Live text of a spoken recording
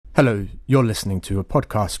Hello, you're listening to a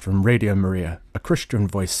podcast from Radio Maria, a Christian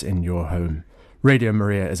voice in your home. Radio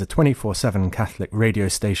Maria is a 24/7 Catholic radio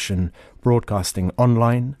station broadcasting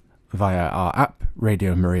online via our app,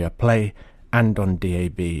 Radio Maria Play, and on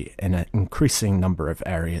DAB in an increasing number of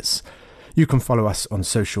areas. You can follow us on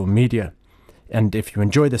social media, and if you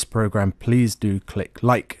enjoy this program, please do click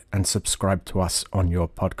like and subscribe to us on your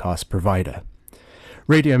podcast provider.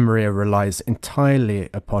 Radio Maria relies entirely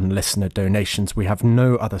upon listener donations. We have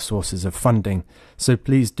no other sources of funding, so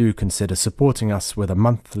please do consider supporting us with a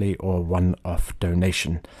monthly or one-off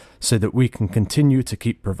donation so that we can continue to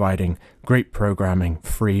keep providing great programming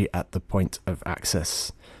free at the point of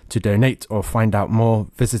access. To donate or find out more,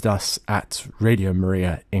 visit us at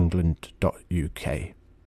radiomariaengland.uk.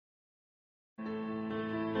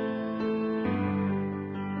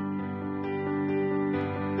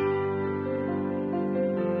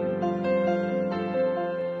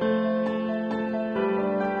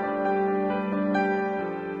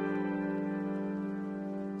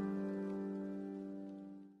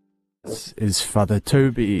 Is Father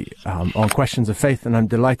Toby on Questions of Faith, and I'm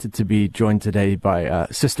delighted to be joined today by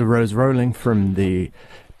Sister Rose Rowling from the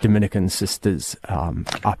Dominican Sisters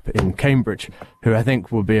up in Cambridge, who I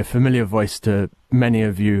think will be a familiar voice to many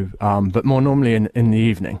of you, but more normally in the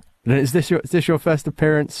evening. Is this your first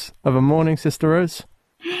appearance of a morning, Sister Rose?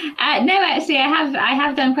 No, actually, I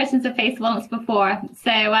have done Questions of Faith once before,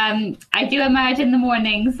 so I do emerge in the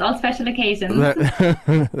mornings on special occasions.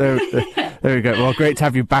 There we go. Well, great to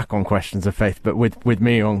have you back on Questions of Faith, but with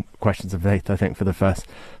me on Questions of Faith, I think for the first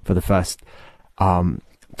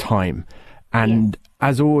time. And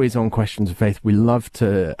as always on Questions of Faith, we love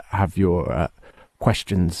to have your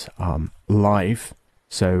questions live.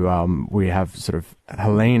 So we have sort of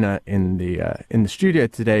Helena in the studio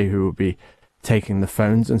today, who will be taking the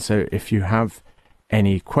phones, and so if you have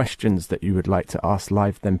any questions that you would like to ask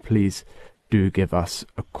live, then please do give us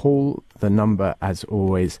a call. The number, as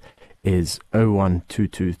always, is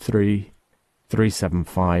 01223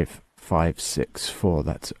 375 564.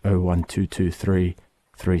 That's 01223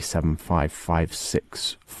 375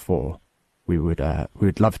 564. We would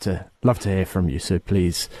love to hear from you, so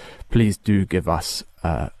please do give us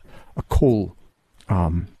a call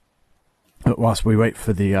whilst we wait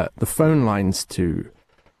for the phone lines to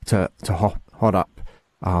hot up.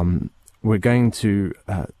 We're going to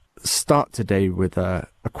start today with a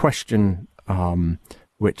question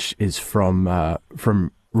which is from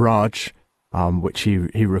Raj, which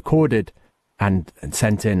he recorded and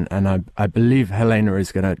sent in, and I believe Helena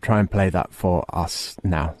is going to try and play that for us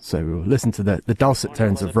now. So we'll listen to the dulcet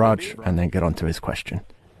tones of Raj and then get on to his question.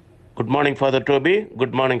 Good morning, Father Toby.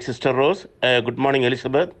 Good morning, Sister Rose. Good morning,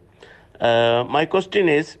 Elizabeth. My question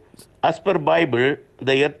is, as per Bible,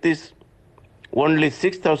 the earth is only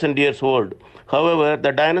 6,000 years old. However,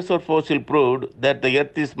 the dinosaur fossil proved that the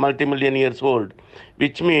earth is multi-million years old,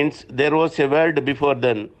 which means there was a world before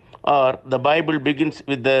then, or the Bible begins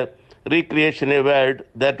with the recreation of a world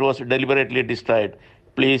that was deliberately destroyed.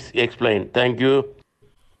 Please explain. Thank you.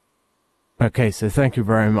 Okay, so thank you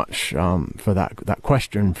very much for that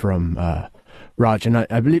question from Raj, and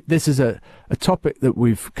I believe this is a topic that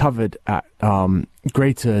we've covered at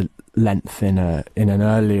greater length in an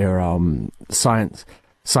earlier science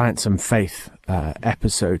and faith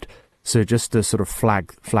episode. So just to sort of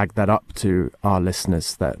flag that up to our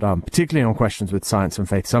listeners, that particularly on questions with science and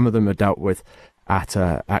faith, some of them are dealt with at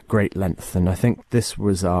great length, and I think this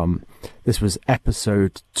was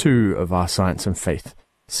episode 2 of our Science and Faith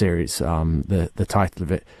series. The title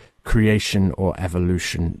of it, Creation or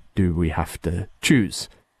Evolution, do we have to choose?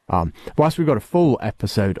 Whilst we've got a full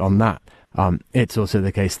episode on that, it's also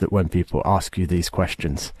the case that when people ask you these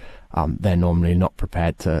questions, they're normally not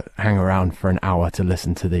prepared to hang around for an hour to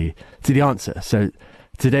listen to the answer. So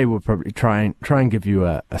today we'll probably try and give you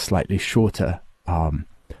a slightly shorter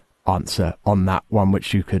answer on that one,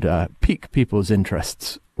 which you could pique people's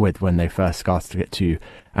interests with when they first start to get to you,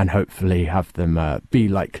 and hopefully have them be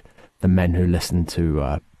like the men who listened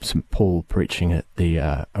to St. Paul preaching at the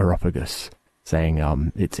Areopagus, saying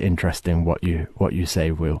it's interesting what you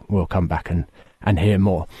say. We'll come back and hear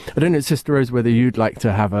more. I don't know, Sister Rose, whether you'd like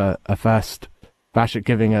to have a first bash at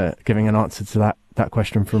giving an answer to that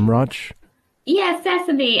question from Raj. Yes,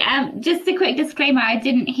 certainly. Just a quick disclaimer, I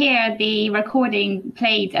didn't hear the recording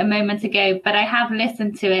played a moment ago, but I have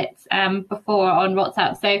listened to it before on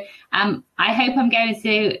WhatsApp. So I hope I'm going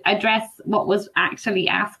to address what was actually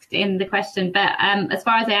asked in the question. But as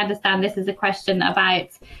far as I understand, this is a question about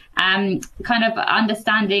kind of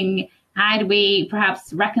understanding how do we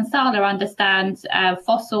perhaps reconcile or understand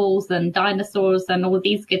fossils and dinosaurs and all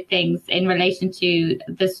these good things in relation to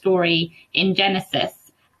the story in Genesis.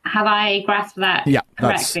 Have I grasped that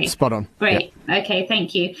correctly? That's spot on. Great. Yeah. Okay,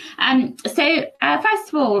 thank you. So first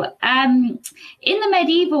of all, in the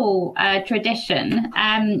medieval tradition,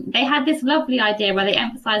 they had this lovely idea where they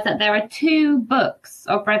emphasized that there are two books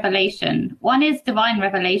of revelation. One is divine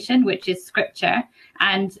revelation, which is scripture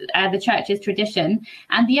and the church's tradition.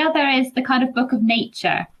 And the other is the kind of book of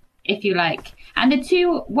nature, if you like. And the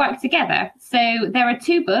two work together. So there are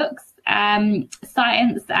two books,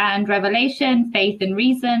 science and revelation, faith and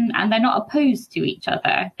reason, and they're not opposed to each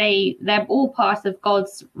other. They're all part of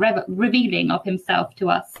God's revealing of himself to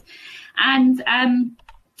us. And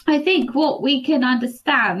I think what we can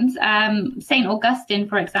understand, St. Augustine,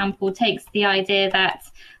 for example, takes the idea that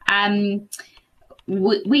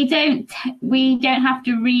we don't have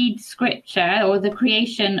to read scripture or the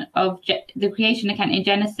creation account in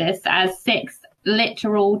Genesis as 6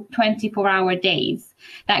 literal 24-hour days.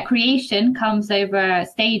 That creation comes over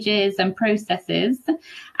stages and processes,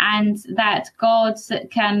 and that God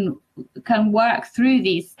can work through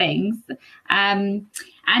these things. And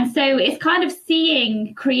so it's kind of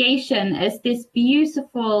seeing creation as this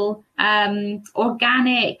beautiful,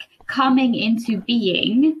 organic coming into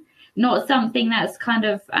being, not something that's kind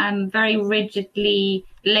of very rigidly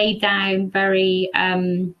laid down, very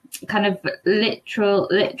kind of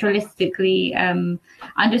literalistically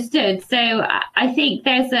understood. So I think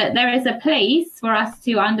there is a place for us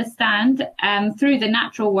to understand through the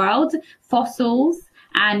natural world, fossils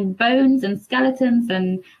and bones and skeletons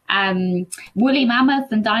and woolly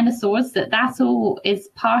mammoths and dinosaurs, that all is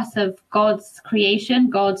part of God's creation,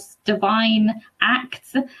 God's divine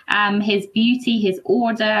act, his beauty, his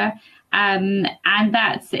order. And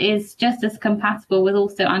that is just as compatible with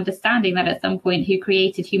also understanding that at some point he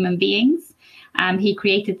created human beings. He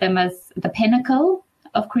created them as the pinnacle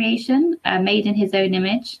of creation, made in his own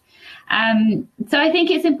image. So I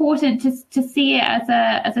think it's important to see it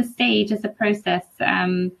as a stage, as a process,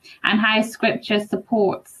 and how scripture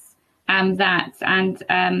supports that, and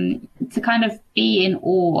to kind of be in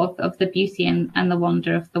awe of the beauty and the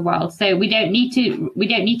wonder of the world. So we don't need to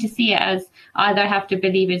see it as either I have to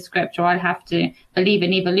believe in scripture or I have to believe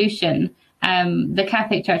in evolution. The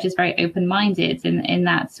Catholic Church is very open-minded in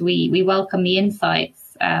that we welcome the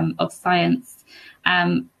insights of science,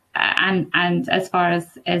 and as far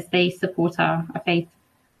as they support our faith.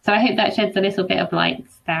 So I hope that sheds a little bit of light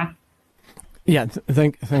there. Yeah,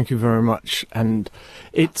 thank you very much. And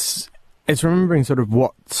it's remembering sort of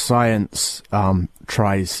what science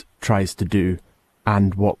tries to do,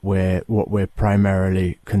 and what we're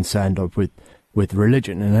primarily concerned of with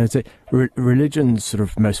religion. And I'd say religion's sort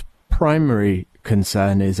of most primary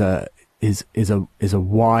concern is a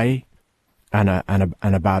why and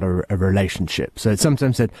about a relationship. So it's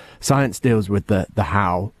sometimes said science deals with the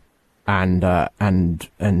how, and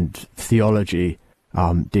theology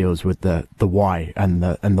deals with the why, and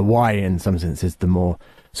the why in some sense is the more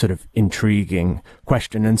sort of intriguing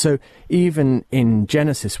question. And so even in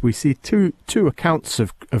Genesis we see two accounts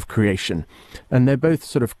of creation, and they're both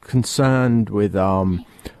sort of concerned with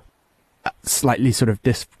slightly sort of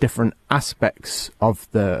different aspects of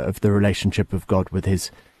the relationship of God with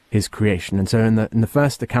his creation. And so in the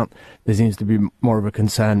first account there seems to be more of a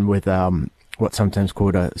concern with what's sometimes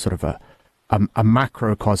called a sort of a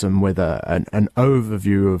macrocosm, with an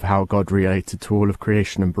overview of how God related to all of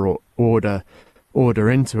creation and brought order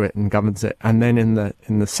into it and governs it. And then in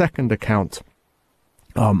the second account,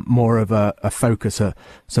 more of a focus, a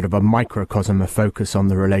sort of a microcosm, a focus on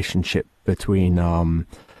the relationship between man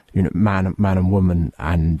and woman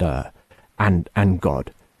and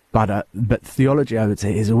God. But theology, I would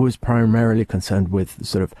say, is always primarily concerned with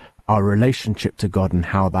sort of our relationship to God and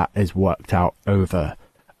how that is worked out over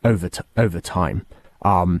time.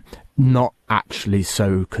 Not actually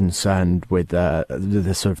so concerned with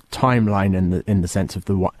the sort of timeline in the sense of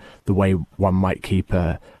the way one might keep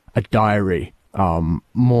a diary.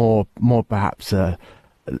 More perhaps the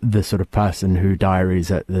sort of person who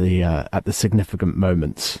diaries at the significant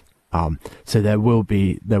moments. So there will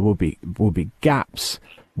be gaps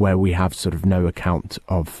where we have sort of no account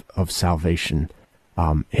of salvation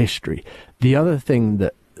history. The other thing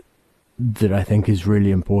that I think is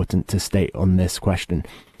really important to state on this question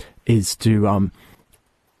is to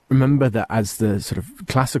remember that, as the sort of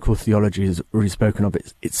classical theology has already spoken of,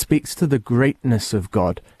 it speaks to the greatness of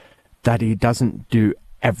God that he doesn't do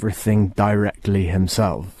everything directly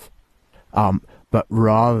himself, but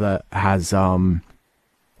rather has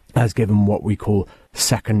given what we call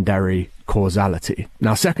secondary causality.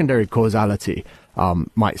 Now, secondary causality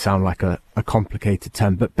might sound like a complicated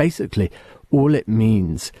term, but basically all it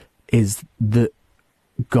means is that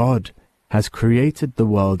God has created the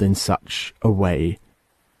world in such a way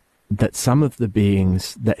that some of the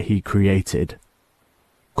beings that he created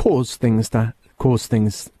cause things to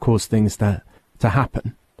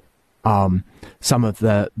happen. Some of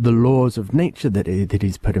the laws of nature that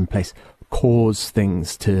he's put in place cause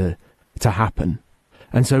things to happen.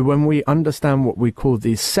 And so when we understand what we call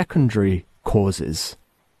these secondary causes,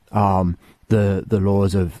 the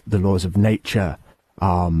laws of nature,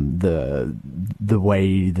 the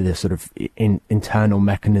way the sort of internal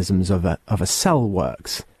mechanisms of a cell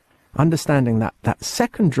works, understanding that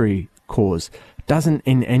secondary cause doesn't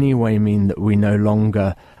in any way mean that we no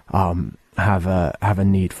longer have a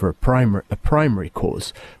need for a primary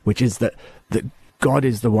cause, which is that God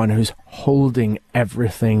is the one who's holding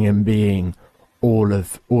everything in being all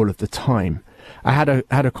of the time. I had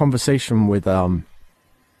a conversation with a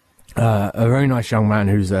very nice young man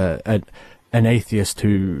who's an atheist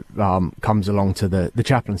who comes along to the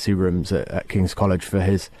chaplaincy rooms at King's College for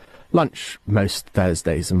his lunch most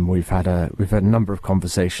Thursdays, and we've had a number of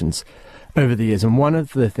conversations over the years. And one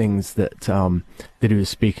of the things that he was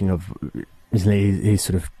speaking of is he's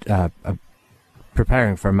sort of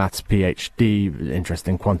preparing for a maths PhD, interest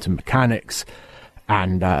in quantum mechanics,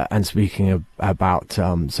 and speaking about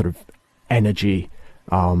sort of energy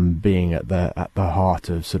being at the heart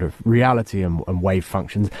of sort of reality and wave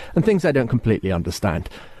functions and things I don't completely understand.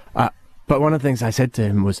 But one of the things I said to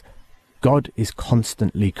him was, God is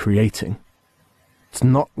constantly creating. It's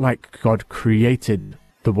not like God created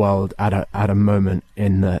the world at a moment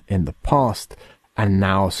in the past and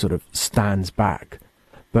now sort of stands back.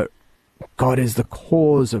 But God is the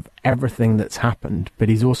cause of everything that's happened, but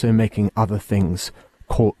he's also making other things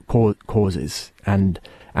causes, and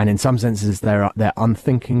in some senses they're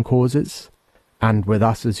unthinking causes, and with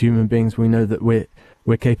us as human beings we know that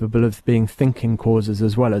we're capable of being thinking causes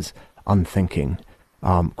as well as unthinking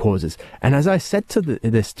causes. And as I said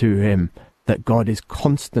this to him, that God is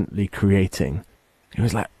constantly creating, he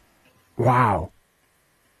was like, wow,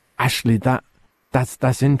 actually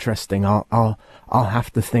that's interesting. I'll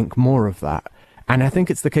have to think more of that. And I think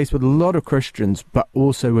it's the case with a lot of Christians, but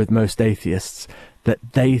also with most atheists, that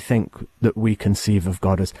they think that we conceive of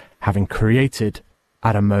God as having created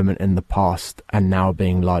at a moment in the past and now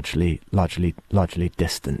being largely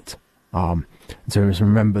distant. So we must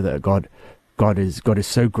remember that God is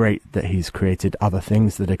so great that he's created other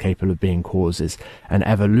things that are capable of being causes. And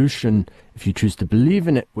evolution, if you choose to believe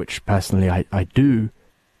in it, which personally I do,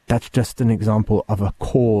 that's just an example of a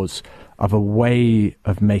cause, of a way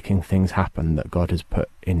of making things happen that God has put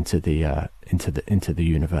into the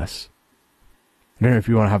universe. I don't know if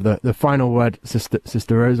you want to have the final word, Sister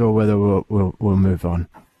Rose, or whether we'll move on.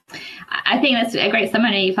 I think that's a great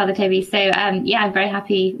summary, Father Toby. So yeah, I'm very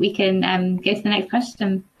happy we can go to the next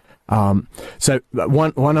question. So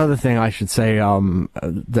one other thing I should say,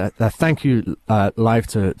 that thank you live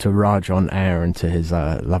to Raj on air and to his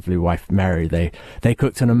lovely wife Mary. They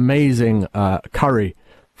cooked an amazing curry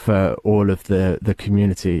for all of the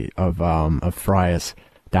community of friars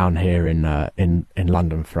down here in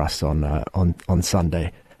London for us on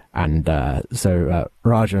Sunday. And so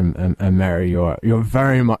Raj and Mary, you're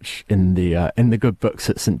very much in the good books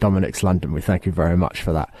at St Dominic's London. We thank you very much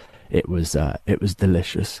for that. It was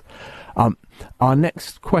delicious. Our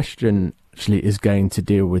next question actually is going to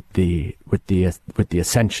deal with the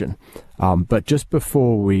Ascension. But just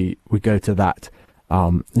before we go to that,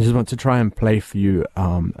 I just want to try and play for you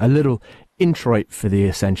a little introit for the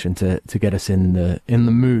Ascension to get us in the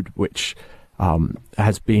mood, which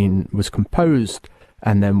was composed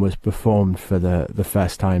and then was performed for the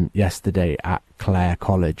first time yesterday at Clare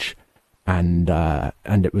College. And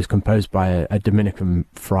it was composed by a Dominican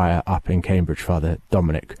friar up in Cambridge, Father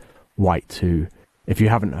Dominic White, who, if you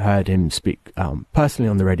haven't heard him speak personally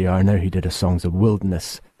on the radio, I know he did a Songs of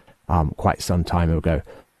Wilderness quite some time ago,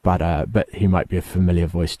 but he might be a familiar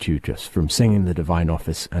voice to you just from singing the Divine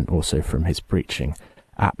Office and also from his preaching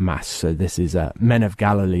at Mass. So this is Men of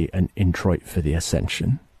Galilee, an introit for the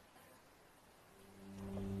Ascension.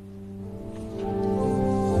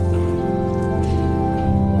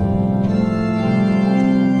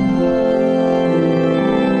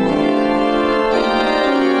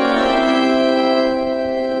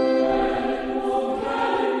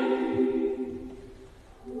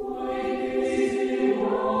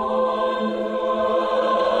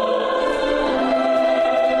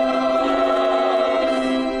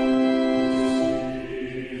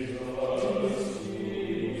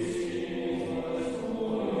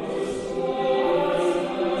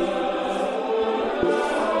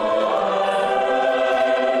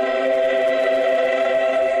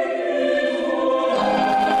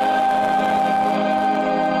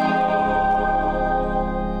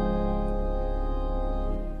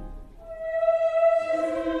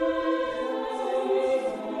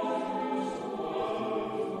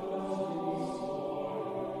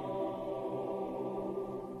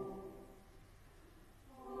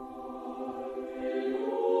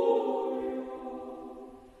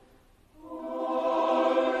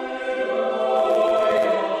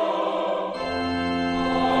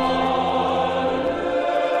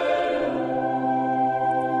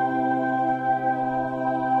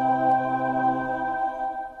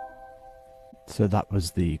 So that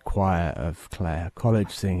was the choir of Clare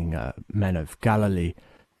College singing Men of Galilee,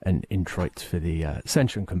 an introit for the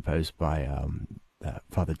Ascension composed by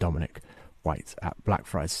Father Dominic White at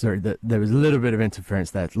Blackfriars. Sorry, there was a little bit of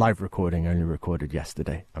interference there. It's live recording, only recorded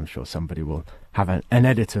yesterday. I'm sure somebody will have an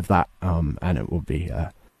edit of that, and it will be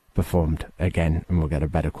performed again, and we'll get a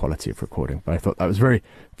better quality of recording. But I thought that was very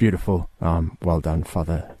beautiful. Well done,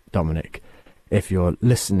 Father Dominic, if you're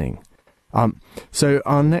listening. So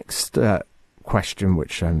our next question,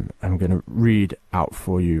 which I'm going to read out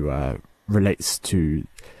for you, relates to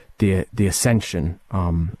the Ascension.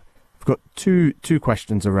 I've got two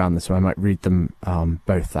questions around this, so I might read them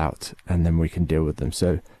both out, and then we can deal with them.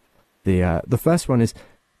 So the first one is,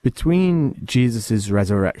 between Jesus'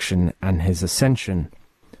 resurrection and his ascension,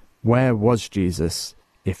 where was Jesus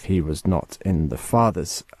if he was not in the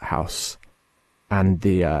Father's house? And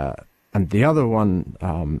the other one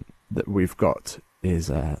that we've got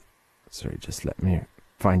is sorry, just let me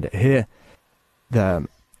find it here. The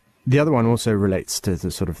other one also relates to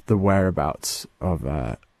the sort of the whereabouts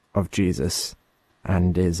of Jesus,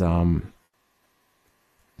 and is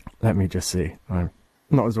let me just see. I'm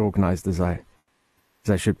not as organized as I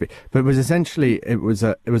should be, but it was essentially it was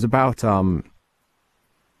about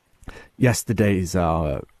yesterday's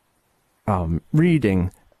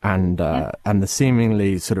reading and the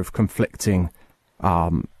seemingly sort of conflicting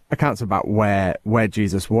accounts about where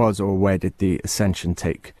Jesus was, or where did the Ascension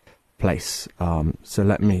take place. So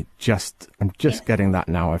let me I'm just getting that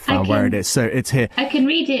now. I found where it is. So it's here. I can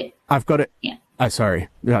read it. I've got it. Yeah. Oh, sorry.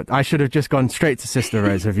 I should have just gone straight to Sister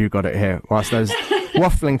Rose. Have you got it here? Whilst I was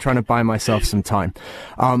waffling, trying to buy myself some time.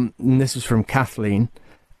 And this is from Kathleen,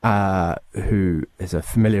 who is a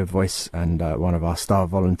familiar voice and one of our star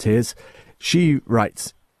volunteers. She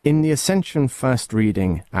writes, in the Ascension first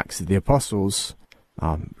reading, Acts of the Apostles,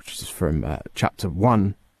 which is from chapter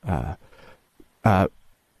 1,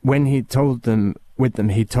 when he told them,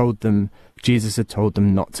 Jesus had told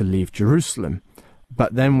them not to leave Jerusalem.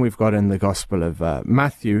 But then we've got in the Gospel of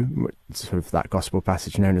Matthew, sort of that Gospel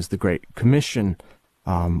passage known as the Great Commission,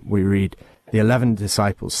 we read, the 11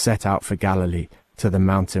 disciples set out for Galilee to the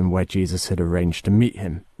mountain where Jesus had arranged to meet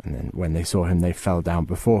him. And then when they saw him, they fell down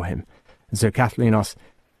before him. And so Kathleen asks,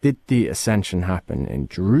 did the Ascension happen in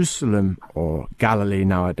Jerusalem or Galilee,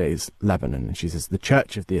 nowadays Lebanon? And she says the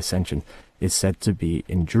Church of the Ascension is said to be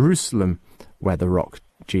in Jerusalem, where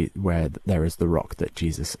where there is the rock that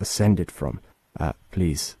Jesus ascended from.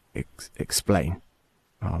 Please explain.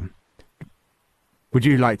 Would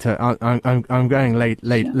you like to? I'm going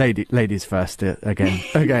ladies first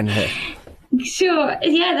again here. Sure.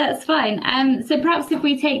 Yeah, that's fine. So perhaps if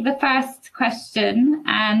we take the first question,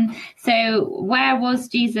 so where was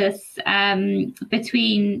Jesus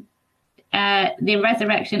between the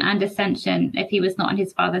resurrection and ascension if he was not in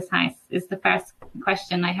his Father's house, is the first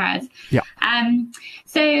question I heard. Yeah.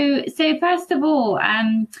 So first of all,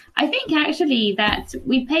 I think actually that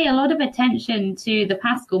we pay a lot of attention to the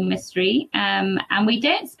Paschal mystery, and we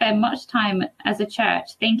don't spend much time as a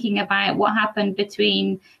church thinking about what happened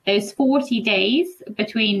between those 40 days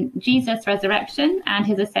between Jesus' resurrection and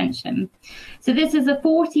his ascension. So this is a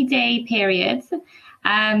 40-day period.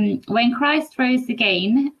 When Christ rose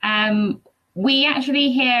again, we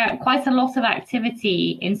actually hear quite a lot of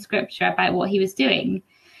activity in Scripture about what he was doing.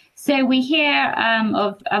 So we hear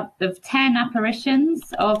of 10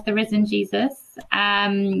 apparitions of the risen Jesus.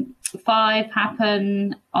 5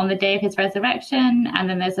 happen on the day of his resurrection, and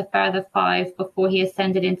then there's a further 5 before he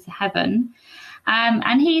ascended into heaven.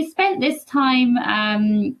 And he spent this time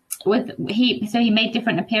he made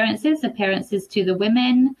different appearances to the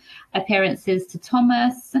women, appearances to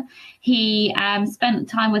Thomas. He spent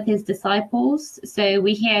time with his disciples. So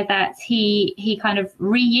we hear that he kind of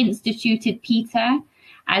reinstituted Peter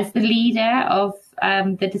as the leader of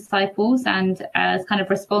the disciples and as kind of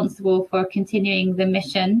responsible for continuing the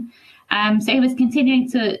mission. So he was continuing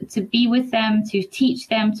to be with them, to teach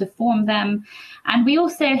them, to form them. And we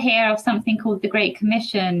also hear of something called the Great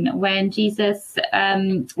Commission, when Jesus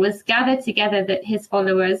was gathered together, his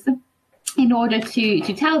followers, in order to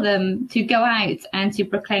tell them to go out and to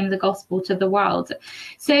proclaim the gospel to the world.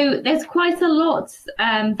 So there's quite a lot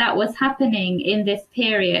that was happening in this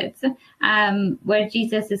period, where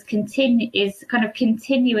Jesus is kind of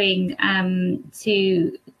continuing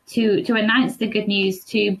to announce the good news,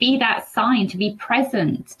 to be that sign, to be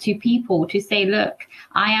present to people, to say, look,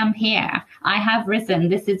 I am here, I have risen,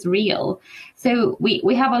 this is real. So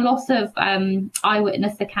we have a lot of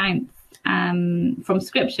eyewitness accounts from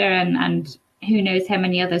Scripture, and who knows how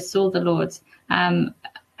many others saw the Lord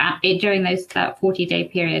during that 40-day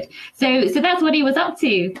period. So that's what he was up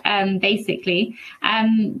to, basically.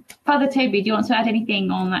 Father Toby, do you want to add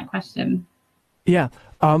anything on that question? Yeah,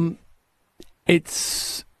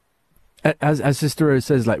 it's as Sister Rose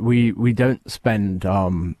says, like we don't spend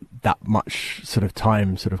that much sort of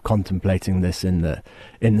time sort of contemplating this in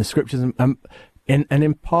the scriptures, and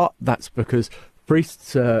in part that's because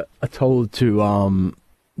priests are told to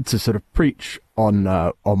sort of preach on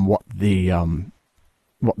what the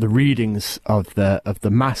readings of the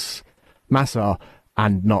mass are,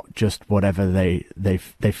 and not just whatever they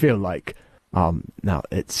feel like. Now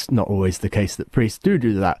it's not always the case that priests do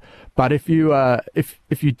that, but if you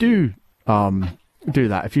do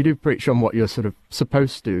that, if you do preach on what you're sort of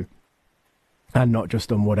supposed to, and not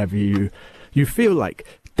just on whatever you feel like,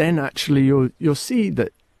 then actually you'll see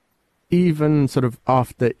that even sort of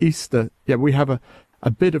after Easter, we have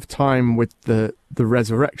a bit of time with the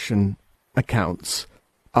resurrection accounts,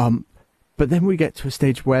 but then we get to a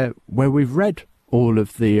stage where we've read all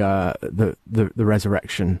of the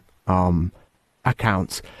resurrection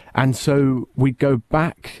accounts, and so we go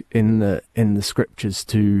back in the scriptures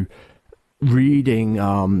to reading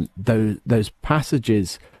those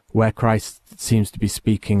passages where Christ seems to be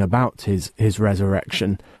speaking about his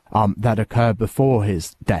resurrection that occur before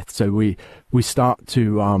his death. So we start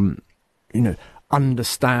to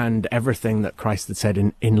understand everything that Christ had said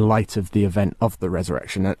in light of the event of the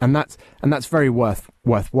resurrection, and that's very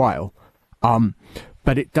worthwhile.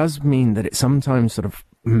 But it does mean that it sometimes sort of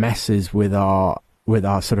messes with our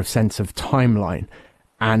sort of sense of timeline,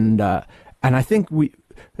 and I think we,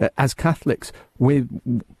 as Catholics, we're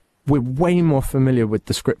way more familiar with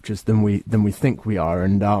the scriptures than we think we are,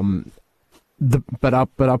 and but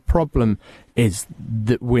our problem is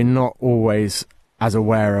that we're not always as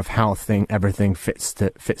aware of how everything fits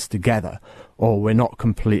together, or we're not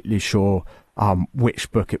completely sure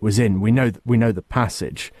which book it was in. We know the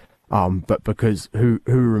passage, but because who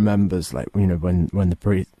remembers, like, when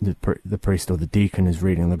the priest or the deacon is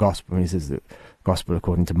reading the gospel and he says the gospel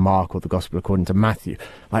according to Mark or the gospel according to Matthew,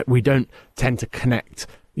 like, we don't tend to connect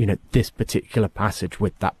this particular passage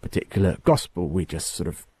with that particular gospel. We just sort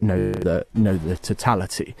of know the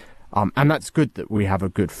totality. And that's good that we have a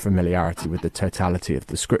good familiarity with the totality of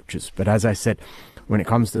the scriptures. But as I said, when it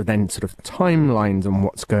comes to then sort of timelines on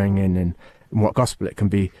what's going in what gospel, it can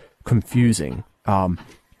be confusing. And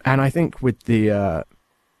I think with the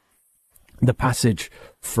passage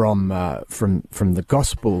from the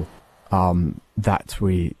gospel that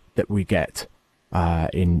we get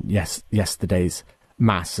in yesterday's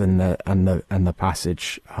Mass, and the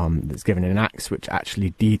passage that's given in Acts, which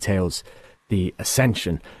actually details the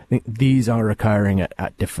Ascension, I think these are occurring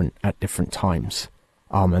at different times,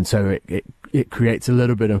 and so it creates a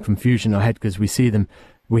little bit of confusion in our head, because we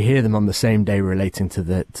hear them on the same day relating to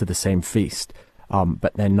the same feast,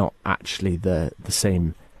 but they're not actually the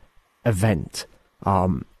same event.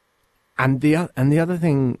 And the other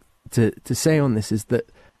thing to say on this is that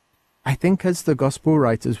I think as the gospel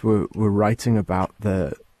writers were writing about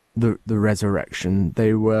the resurrection,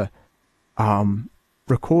 they were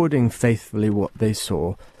recording faithfully what they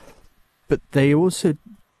saw, but they also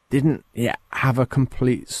didn't yet have a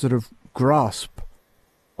complete sort of grasp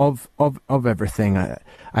of everything.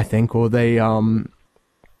 I think, or they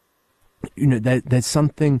there's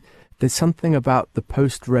something about the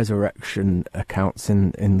post-resurrection accounts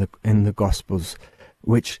in the Gospels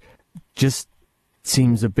which just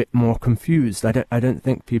seems a bit more confused. I don't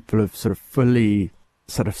think people have sort of fully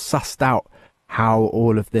sort of sussed out how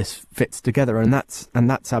all of this fits together, and that's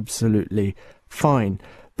absolutely fine.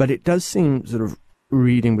 But it does seem, sort of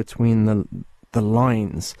reading between the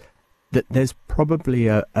lines, that there's probably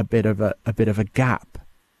a bit of a gap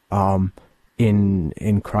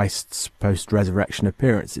in Christ's post-resurrection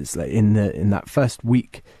appearances. Like in that first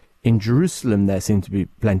week in Jerusalem, there seem to be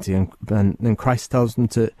plenty, and Christ tells them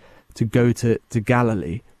to go to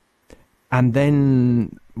Galilee, and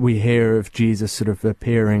then we hear of Jesus sort of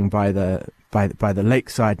appearing by the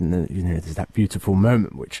lakeside, and there's that beautiful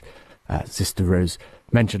moment which Sister Rose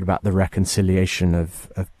mentioned about the reconciliation of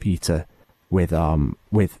Peter with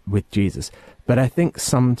Jesus. But I think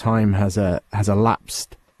some time has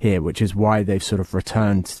elapsed here, which is why they've sort of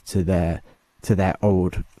returned to their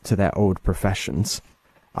old professions.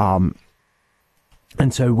 And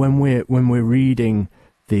so when we're reading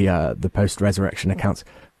the post-resurrection accounts,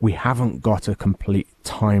 we haven't got a complete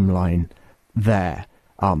timeline there.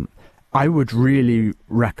 I would really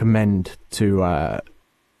recommend to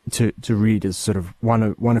read as sort of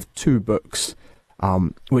one of two books,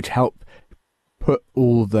 which help put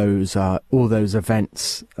all those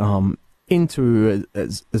events into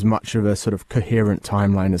as much of a sort of coherent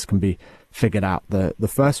timeline as can be figured out. The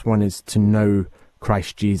first one is To Know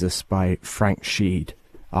Christ Jesus by Frank Sheed,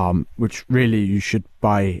 which really you should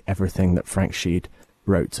buy everything that Frank Sheed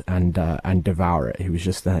wrote and devour it. He was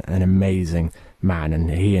just an amazing man, and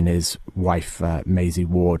he and his wife Maisie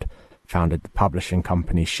Ward founded the publishing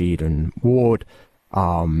company Sheed and Ward,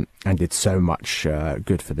 and did so much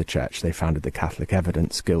good for the church. They founded the Catholic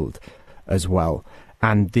Evidence Guild as well,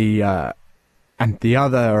 and the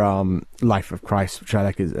other Life of Christ, which I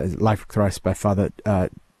like, is Life of Christ by Father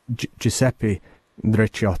Giuseppe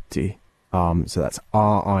Ricciotti. So that's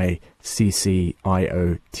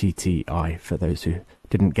Ricciotti, for those who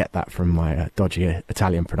didn't get that from my dodgy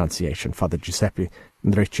Italian pronunciation. Father Giuseppe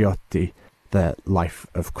Ricciotti, The Life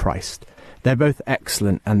of Christ. They're both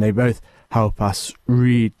excellent, and they both help us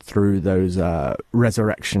read through those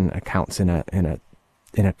resurrection accounts in a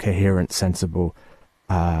coherent, sensible,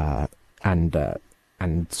 and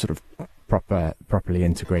sort of properly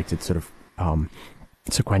integrated sort of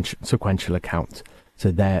sequential account.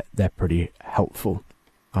 So they're pretty helpful.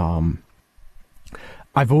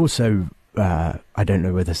 I've also I don't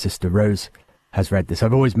know whether Sister Rose has read this.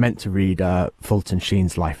 I've always meant to read Fulton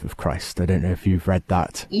Sheen's Life of Christ. I don't know if you've read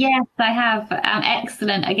that. Yes, I have.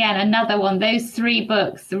 Excellent. Again, another one. Those 3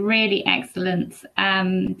 books, really excellent.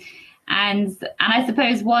 And I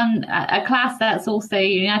suppose a class that's also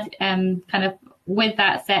united, kind of with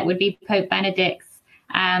that set would be Pope Benedict's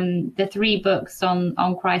the 3 books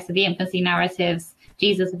on Christ, so the infancy narratives,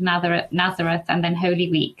 Jesus of Nazareth, and then Holy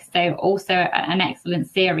Week. So also an excellent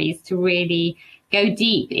series to really go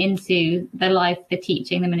deep into the life, the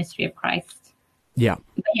teaching, the ministry of Christ. Yeah.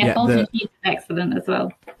 But yeah, Fulton Sheen is excellent as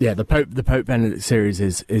well. Yeah, the Pope Benedict series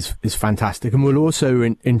is fantastic, and we'll also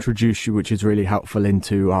introduce you, which is really helpful,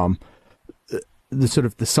 into the sort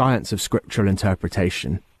of the science of scriptural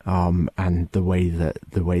interpretation, and the way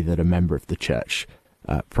that a member of the church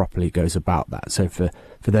properly goes about that. So for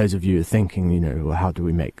those of you who are thinking, well, how do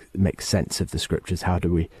we make sense of the scriptures? How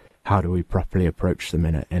do we properly approach them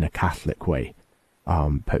in a Catholic way?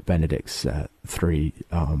 Pope Benedict's 3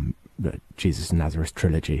 the Jesus of Nazareth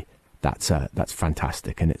trilogy, that's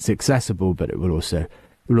fantastic, and it's accessible, but it will also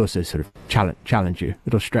sort of challenge you.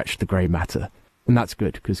 It'll stretch the grey matter, and that's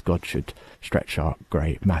good, because God should stretch our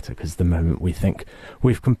grey matter, because the moment we think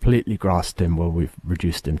we've completely grasped him, well, we've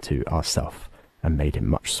reduced him to ourself and made him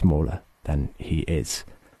much smaller than he is.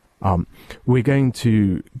 We're going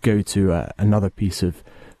to go to another piece of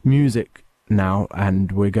music now,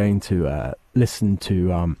 and we're going to listen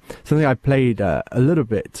to something I played a little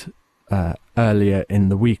bit earlier in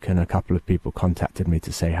the week, and a couple of people contacted me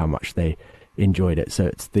to say how much they enjoyed it. So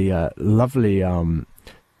it's the lovely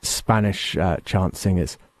Spanish chant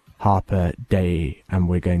singers Harper Day, and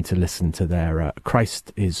we're going to listen to their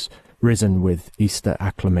Christ is Risen with Easter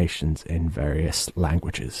acclamations in various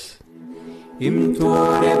languages. Im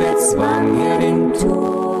Tode bezwang den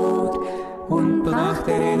Tod und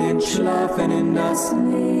brachte den Entschlafenen das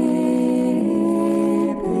Leben.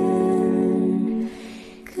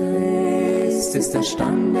 Christ ist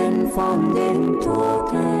erstanden von den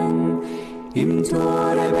Toten, im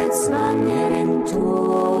Tode bezwang den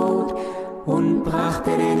Tod und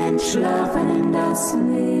brachte den Entschlafenen das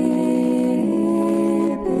Leben.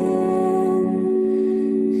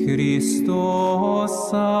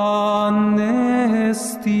 Christos anesti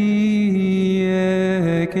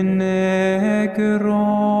eknegron,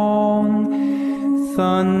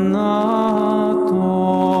 thanaton,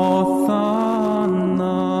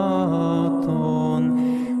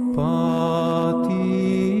 patisas,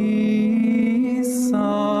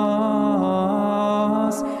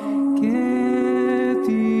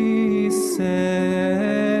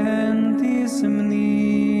 getisentis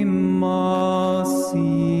mnimasi.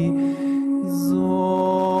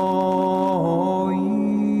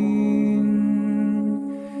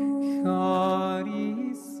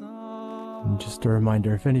 Just a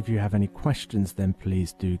reminder, if any of you have any questions, then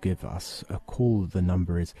please do give us a call. The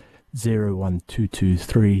number is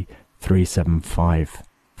 01223 375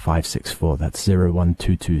 564. That's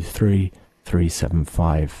 01223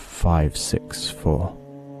 375 564.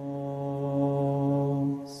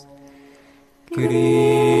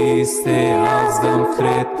 Christe azdam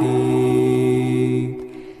freti,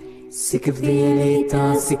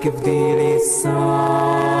 sikvdilita,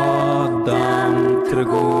 sadam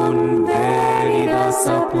tragun verida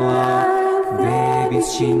sapla, vevis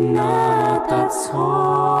shinnatatso,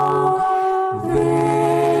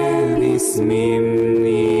 vevis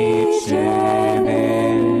mimnice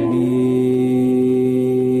belli.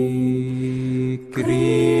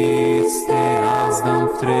 Christe azdam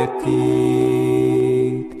freti,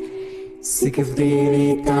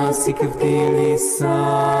 Sikavdili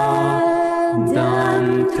sa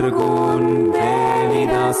dam trgun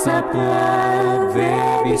velida sapla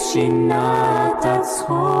vebishinata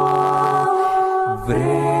tsho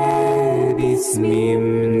vrebis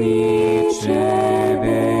mimni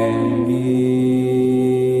чебели.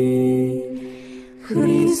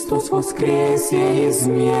 Христос воскресе из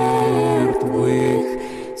мертвых,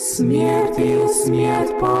 смертью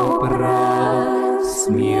смерть поправ,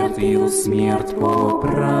 смертью смерть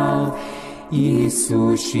поправ, и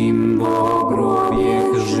сущим во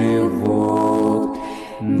гробьях живот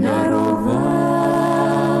даровал.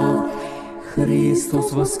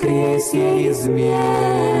 Христос воскресе из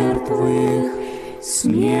мертвых,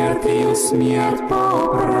 смертью смерть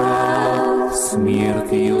поправ,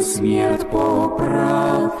 смертью смерть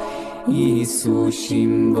поправ, и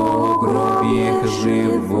сущим во гробьях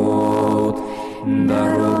живот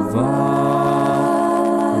даровал.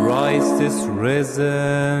 Christ is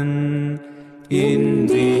risen,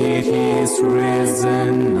 indeed he is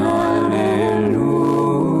risen, Alleluia.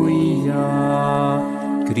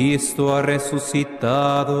 Cristo ha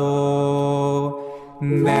resucitado,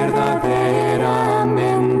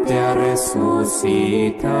 verdaderamente ha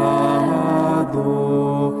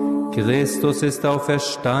resucitado. Christus ist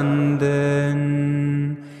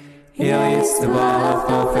auferstanden, ist wahrhaft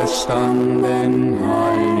auferstanden,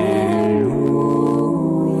 Halleluja.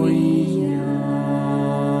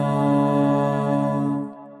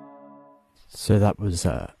 So that was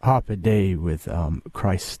Harper Day with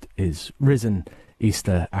Christ is Risen,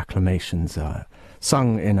 Easter acclamations,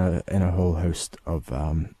 sung in a whole host of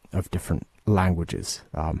different languages.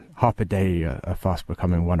 Harper Day are fast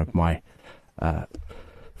becoming one of my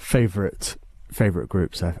favorite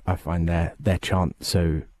groups. I find their chant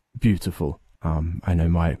so beautiful. I know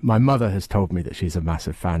my mother has told me that she's a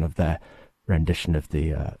massive fan of their rendition of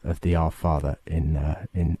the Our Father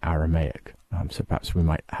in Aramaic. So perhaps we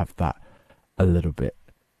might have that a little bit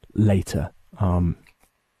later. As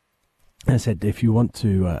I said, if you want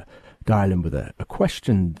to dial in with a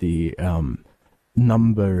question, the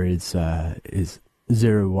number is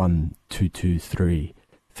 01223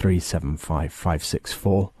 375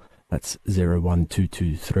 564. That's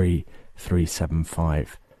 01223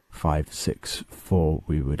 375 564.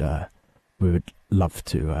 We would love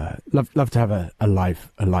to have a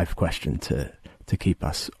live question to keep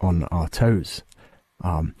us on our toes.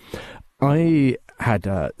 I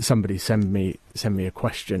had somebody send me a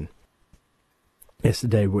question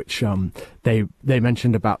yesterday, which they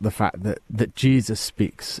mentioned about the fact that Jesus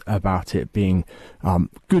speaks about it being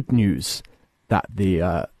good news that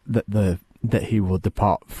that he will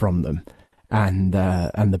depart from them, and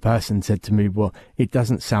the person said to me, well, it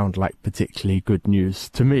doesn't sound like particularly good news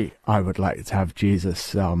to me. I would like to have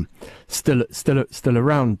Jesus still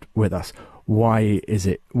around with us. Why is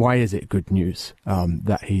it good news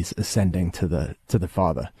that he's ascending to the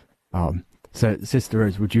Father? So, Sister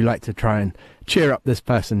Rose, would you like to try and cheer up this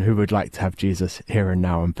person who would like to have Jesus here and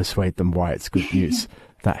now and persuade them why it's good news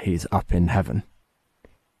that he's up in heaven?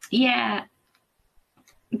 Yeah,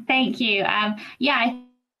 thank you. I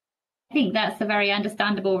think that's a very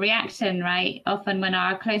understandable reaction, right? Often when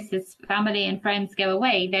our closest family and friends go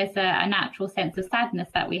away, there's a natural sense of sadness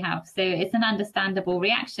that we have. So it's an understandable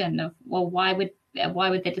reaction of, well, why would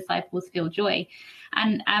the disciples feel joy?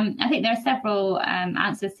 And I think there are several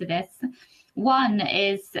answers to this. One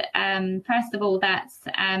is, first of all, that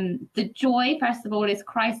the joy, first of all, is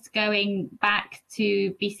Christ going back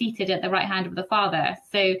to be seated at the right hand of the Father.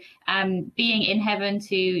 So being in heaven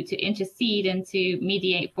to intercede and to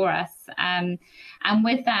mediate for us. And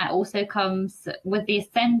with that also comes, with the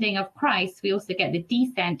ascending of Christ, we also get the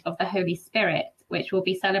descent of the Holy Spirit, which we'll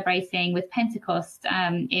be celebrating with Pentecost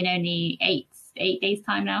in only eight days'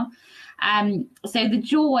 time now. So the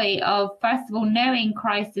joy of, first of all, knowing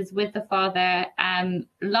Christ is with the Father,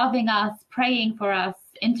 loving us, praying for us,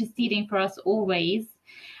 interceding for us always,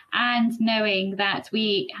 and knowing that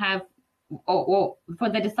we have, or for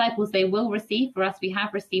the disciples, they will receive, for us, we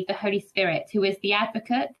have received the Holy Spirit, who is the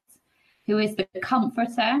advocate, who is the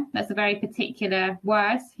comforter. That's a very particular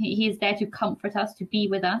word. He is there to comfort us, to be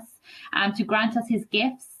with us, to grant us his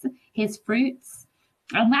gifts, his fruits.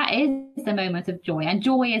 And that is the moment of joy. And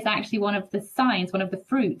joy is actually one of the signs, one of the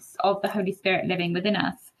fruits of the Holy Spirit living within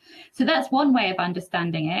us. So that's one way of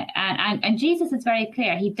understanding it. And Jesus is very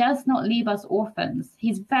clear. He does not leave us orphans.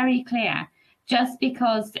 He's very clear. Just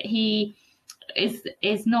because he is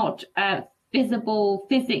not visible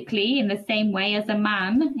physically in the same way as a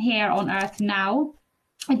man here on earth now,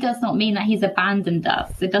 it does not mean that he's abandoned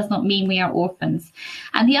us. It does not mean we are orphans.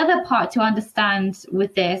 And the other part to understand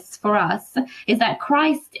with this for us is that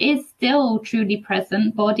Christ is still truly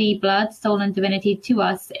present, body, blood, soul, and divinity to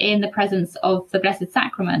us in the presence of the Blessed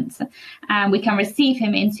Sacrament. And we can receive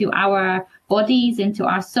him into our bodies, into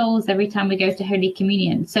our souls every time we go to Holy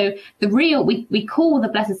Communion. So we call the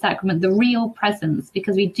Blessed Sacrament the real presence,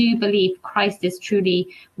 because we do believe Christ is truly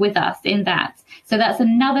with us in that. So that's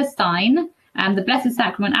another sign. The Blessed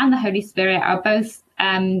Sacrament and the Holy Spirit are both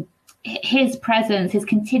his presence, his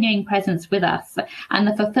continuing presence with us, and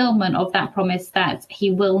the fulfillment of that promise that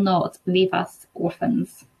he will not leave us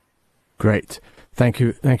orphans. Great. Thank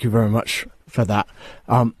you very much for that.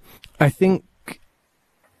 I think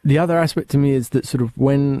the other aspect to me is that sort of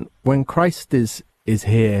when Christ is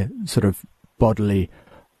here sort of bodily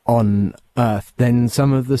on earth, then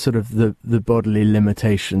some of the sort of the bodily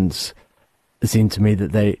limitations seem to me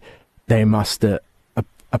that they must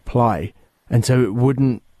apply, and so it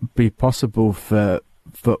wouldn't be possible for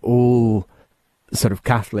all sort of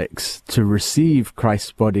Catholics to receive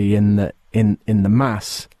Christ's body in the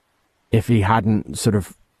Mass if he hadn't sort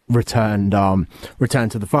of returned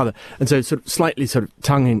to the Father. And so sort of slightly sort of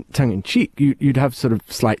tongue in cheek, you'd have sort of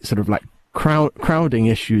slight sort of like crowding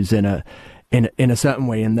issues in a certain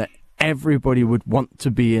way, in that everybody would want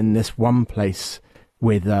to be in this one place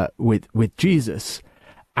with Jesus,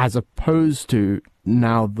 as opposed to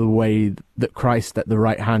now the way that Christ at the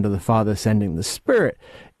right hand of the Father, sending the Spirit,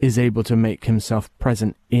 is able to make himself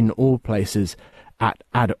present in all places at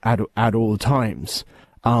all times.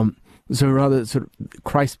 So rather, sort of,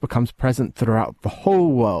 Christ becomes present throughout the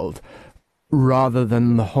whole world, rather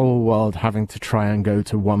than the whole world having to try and go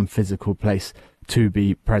to one physical place to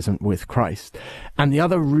be present with Christ. And the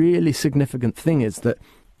other really significant thing is that,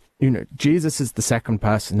 Jesus is the second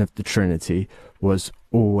person of the Trinity, was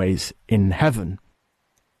always in heaven.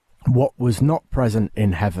 What was not present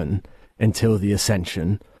in heaven until the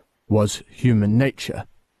Ascension was human nature.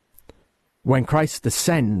 When Christ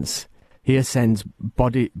ascends, he ascends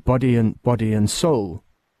body and soul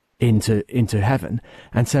into heaven,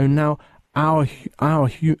 and so now our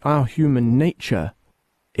human nature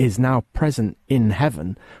is now present in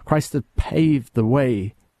heaven. Christ has paved the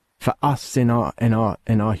way for us in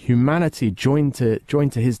our humanity, joined to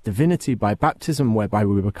his divinity by baptism, whereby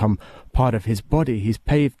we become part of his body. He's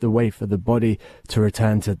paved the way for the body to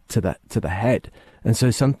return to the head. And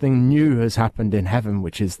so something new has happened in heaven,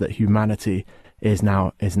 which is that humanity is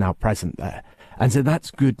now present there. And so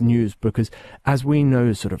that's good news, because as we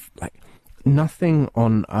know, sort of like nothing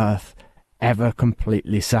on earth ever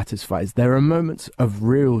completely satisfies. There are moments of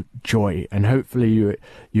real joy, and hopefully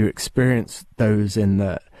you experience those in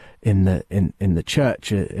the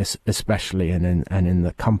church, especially, and in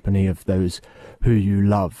the company of those who you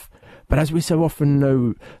love. But as we so often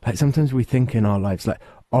know, like sometimes we think in our lives like,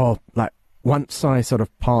 oh, like once I sort of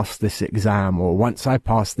pass this exam, or once I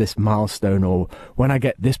pass this milestone, or when I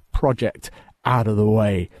get this project out of the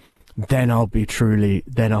way, then I'll be truly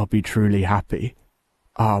happy.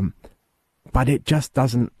 But it just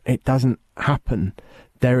doesn't happen.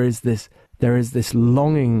 There is this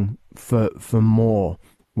longing for more,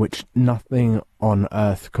 which nothing on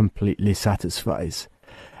earth completely satisfies.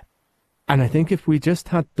 And I think if we just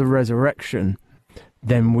had the resurrection,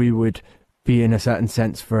 then we would be, in a certain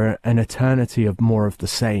sense, for an eternity of more of the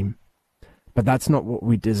same. But that's not what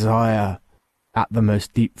we desire at the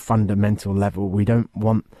most deep fundamental level. We don't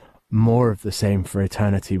want more of the same for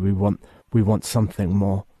eternity. We want something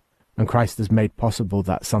more. And Christ has made possible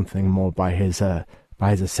that something more by his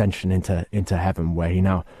ascension into heaven, where he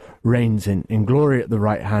now reigns in glory at the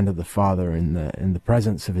right hand of the Father, in the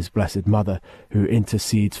presence of his blessed Mother, who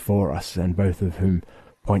intercedes for us, and both of whom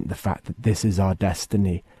point the fact that this is our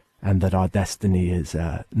destiny, and that our destiny is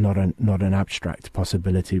not an abstract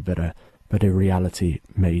possibility, but a reality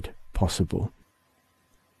made possible.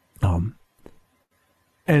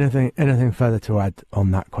 Anything further to add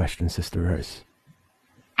on that question, Sister Rose?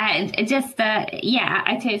 Just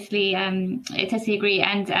I totally agree,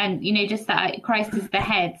 and just that Christ is the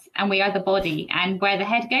head and we are the body, and where the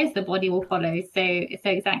head goes, the body will follow. So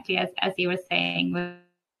exactly as you were saying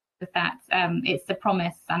with that, it's a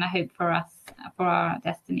promise and a hope for us, for our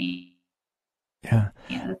destiny. Yeah,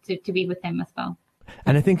 to be with him as well.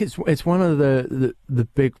 And I think it's one of the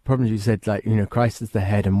big problems you said, like, Christ is the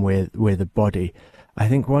head and we're the body. I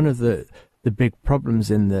think one of the big problems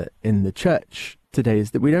in the church today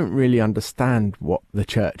is that we don't really understand what the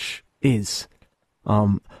church is.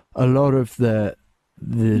 A lot of the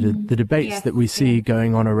debates that we see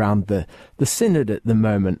going on around the synod at the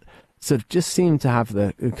moment sort of just seem to have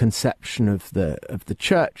the conception of the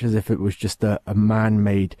church as if it was just a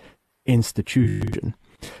man-made institution.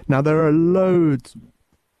 Now there are loads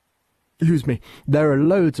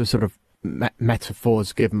of sort of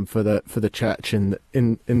metaphors given for the church in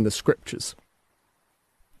the scriptures,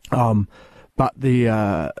 but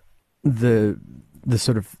the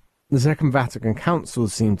sort of the Second Vatican Council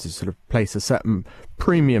seemed to sort of place a certain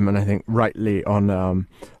premium, and I think rightly, on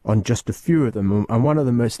just a few of them. And one of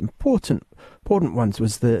the most important ones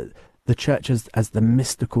was the church as the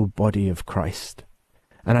mystical body of Christ.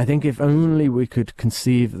 And I think if only we could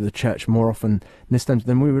conceive of the church more often in this time,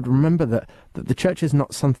 then we would remember that the church is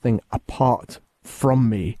not something apart from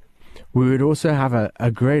me. We would also have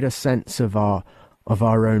a greater sense of our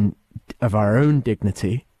own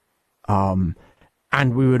dignity,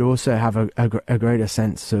 and we would also have a greater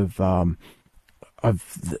sense of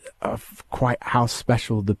quite how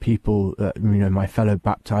special the people, my fellow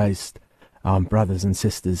baptized brothers and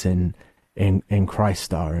sisters in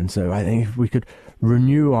Christ are. And so I think if we could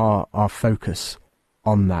renew our focus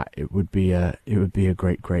on that, it would be a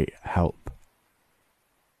great help.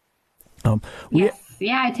 Yes,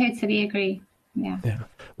 I totally agree. Yeah.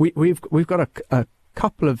 We've got a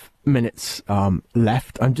couple of minutes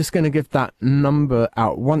left. I'm just going to give that number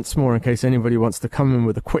out once more in case anybody wants to come in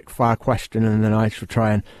with a quick fire question, and then I shall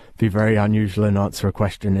try and be very unusual and answer a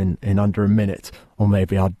question in under a minute, or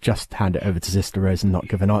maybe I'll just hand it over to Sister Rose and not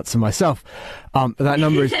give an answer myself. But that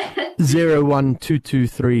number is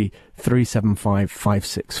 01223 375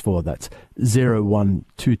 564. That's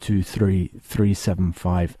 01223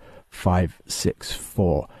 375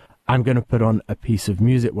 564. I'm going to put on a piece of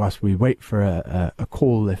music whilst we wait for a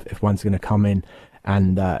call if one's going to come in,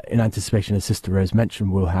 and in anticipation, as Sister Rose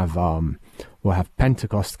mentioned, we'll have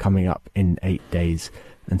Pentecost coming up in 8 days,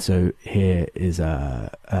 and so here is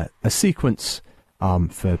a sequence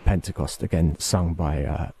for Pentecost, again sung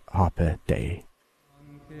by Harper Day.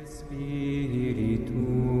 Spiritus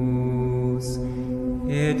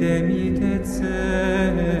et emitet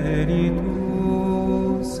ceritus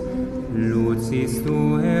lucis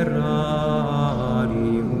tu errarium.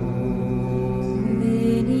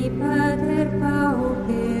 Veni Pater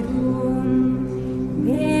pauperum,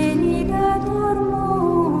 veni dator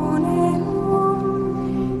monerum,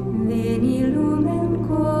 veni lumen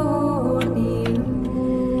cordium.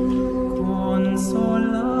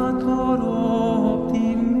 Consolator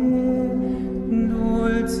optime,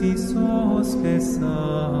 dulcis hospes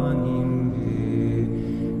anime,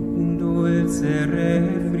 dulce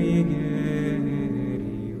refrigerium.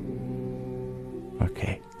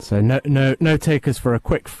 Okay, so no takers for a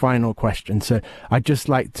quick final question. So I'd just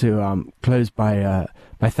like to close by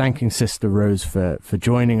thanking Sister Rose for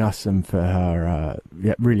joining us and for her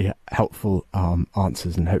really helpful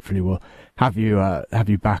answers, and hopefully we'll have you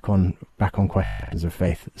back on Questions of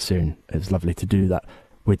Faith soon. It's lovely to do that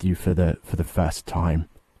with you for the first time.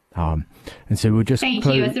 And so we'll just thank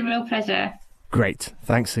you. It's a real pleasure. Great,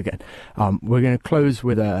 thanks again. We're going to close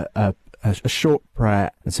with a short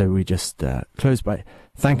prayer, and so we just close by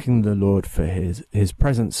thanking the Lord for his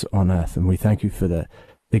presence on earth, and we thank you for the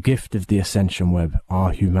gift of the Ascension, where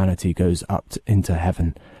our humanity goes up into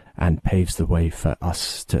heaven and paves the way for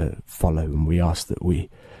us to follow. And we ask that we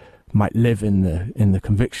might live in the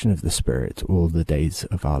conviction of the Spirit all the days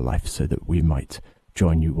of our life, so that we might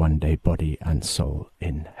join you one day, body and soul,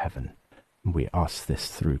 in heaven. And we ask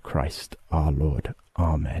this through Christ our Lord.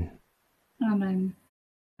 Amen. Amen.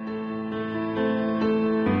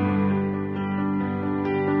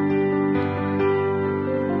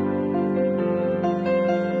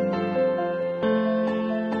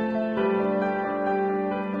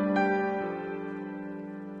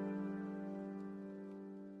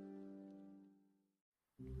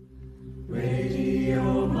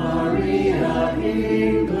 Radio Maria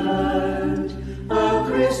England, a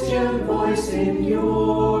Christian voice in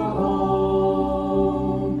your home.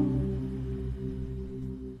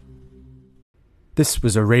 This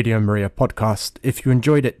was a Radio Maria podcast. If you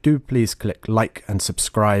enjoyed it, do please click like and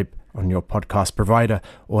subscribe on your podcast provider,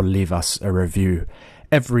 or leave us a review.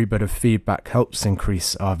 Every bit of feedback helps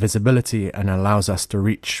increase our visibility and allows us to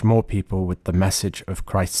reach more people with the message of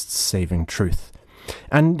Christ's saving truth.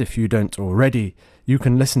 And if you don't already, you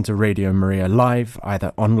can listen to Radio Maria live,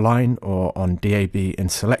 either online or on DAB in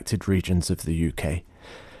selected regions of the UK.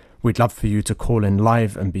 We'd love for you to call in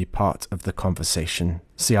live and be part of the conversation.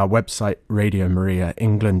 See our website,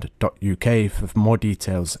 radiomariaengland.uk, for more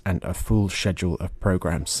details and a full schedule of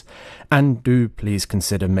programmes. And do please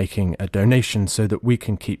consider making a donation so that we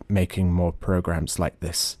can keep making more programmes like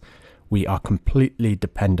this. We are completely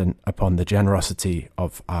dependent upon the generosity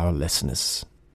of our listeners.